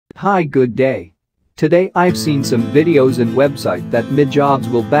Hi, good day. Today I've seen some videos and website that Midjobs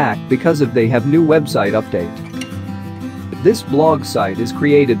will back because of they have new website update. This blog site is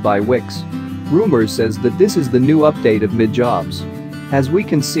created by Wix. Rumors says that this is the new update of Midjobs. As we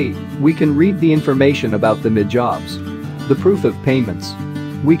can see, we can read the information about the Midjobs. The proof of payments.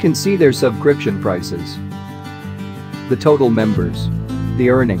 We can see their subscription prices. The total members. The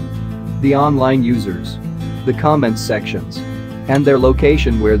earning. The online users. The comments sections. And their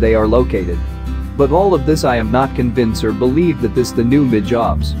location where they are located. But all of this I am not convinced or believe that this the new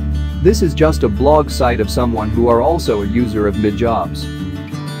Midjobs. This is just a blog site of someone who are also a user of Midjobs.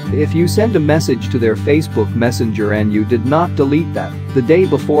 If you send a message to their Facebook Messenger and you did not delete that the day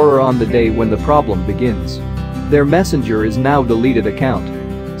before or on the day when the problem begins, their messenger is now deleted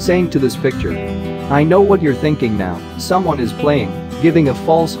account. Saying to this picture, I know what you're thinking now, someone is playing, giving a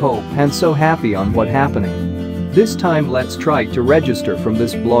false hope and so happy on what happening. This time let's try to register from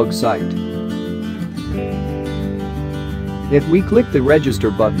this blog site. If we click the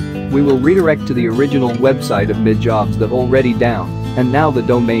register button, we will redirect to the original website of Midjobs that already down, and now the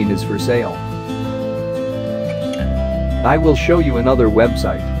domain is for sale. I will show you another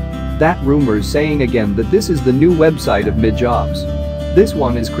website. That rumors saying again that this is the new website of Midjobs. This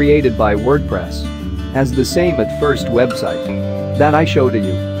one is created by WordPress. As the same at first website that I showed to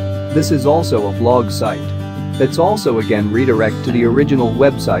you. This is also a blog site. It's also again redirect to the original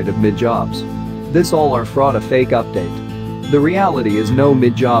website of Midjobs. This all are fraud, a fake update. The reality is no,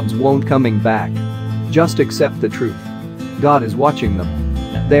 Midjobs won't coming back. Just accept the truth. God is watching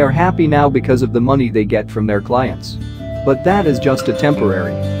them. They are happy now because of the money they get from their clients. But that is just a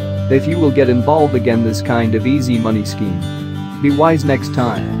temporary. If you will get involved again this kind of easy money scheme. Be wise next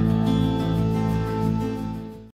time.